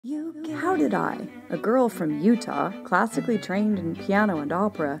How did I, a girl from Utah, classically trained in piano and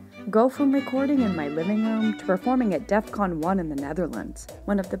opera, go from recording in my living room to performing at Defqon1 in the Netherlands,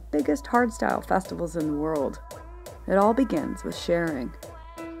 one of the biggest hardstyle festivals in the world? It all begins with sharing.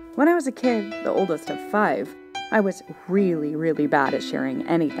 When I was a kid, the oldest of 5, I was really bad at sharing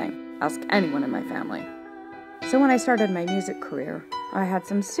anything. Ask anyone in my family. So when I started my music career, I had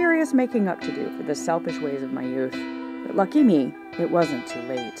some serious making up to do for the selfish ways of my youth. But lucky me, it wasn't too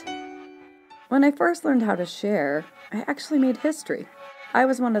late. When I first learned how to share, I actually made history. I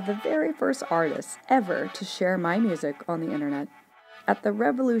was one of the very first artists ever to share my music on the internet. At the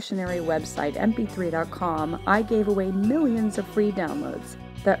revolutionary website mp3.com, I gave away millions of free downloads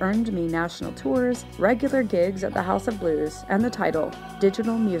that earned me national tours, regular gigs at the House of Blues, and the title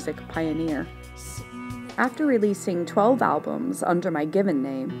Digital Music Pioneer. After releasing 12 albums under my given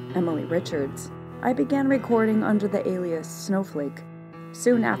name, Emily Richards, I began recording under the alias Snowflake.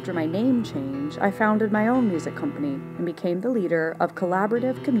 Soon after my name change, I founded my own music company and became the leader of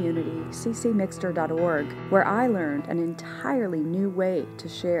collaborative community ccmixter.org, where I learned an entirely new way to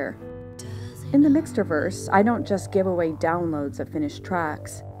share. In the Mixterverse, I don't just give away downloads of finished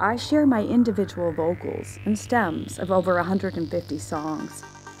tracks. I share my individual vocals and stems of over 150 songs.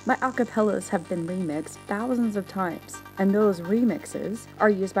 My acapellas have been remixed thousands of times, and those remixes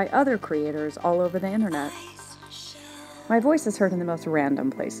are used by other creators all over the internet. My voice is heard in the most random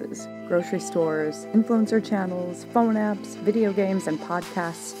places: grocery stores, influencer channels, phone apps, video games, and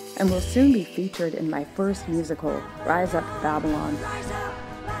podcasts, and will soon be featured in my first musical, Rise Up Babylon.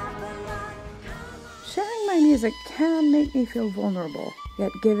 Sharing my music can make me feel vulnerable,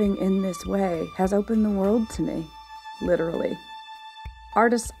 yet giving in this way has opened the world to me, literally.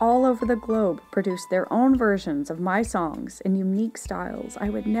 Artists all over the globe produce their own versions of my songs in unique styles I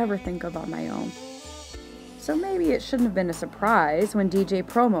would never think of on my own. So maybe it shouldn't have been a surprise when DJ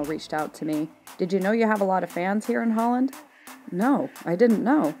Promo reached out to me. Did you know you have a lot of fans here in Holland? No, I didn't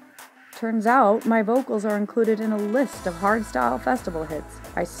know. Turns out my vocals are included in a list of hardstyle festival hits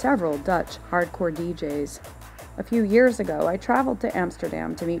by several Dutch hardcore DJs. A few years ago, I traveled to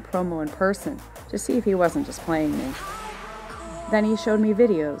Amsterdam to meet Promo in person to see if he wasn't just playing me. Then he showed me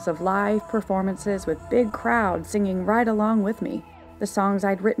videos of live performances with big crowds singing right along with me, the songs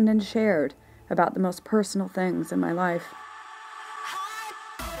I'd written and shared about the most personal things in my life.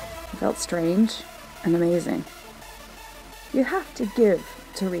 It felt strange and amazing. You have to give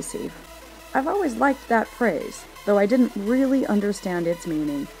to receive. I've always liked that phrase, though I didn't really understand its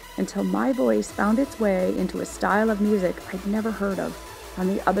meaning until my voice found its way into a style of music I'd never heard of on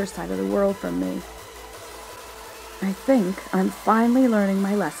the other side of the world from me. I think I'm finally learning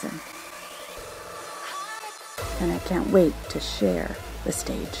my lesson, and I can't wait to share the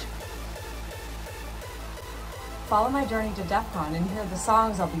stage. Follow my journey to Defqon and hear the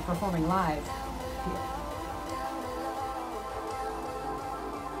songs I'll be performing live.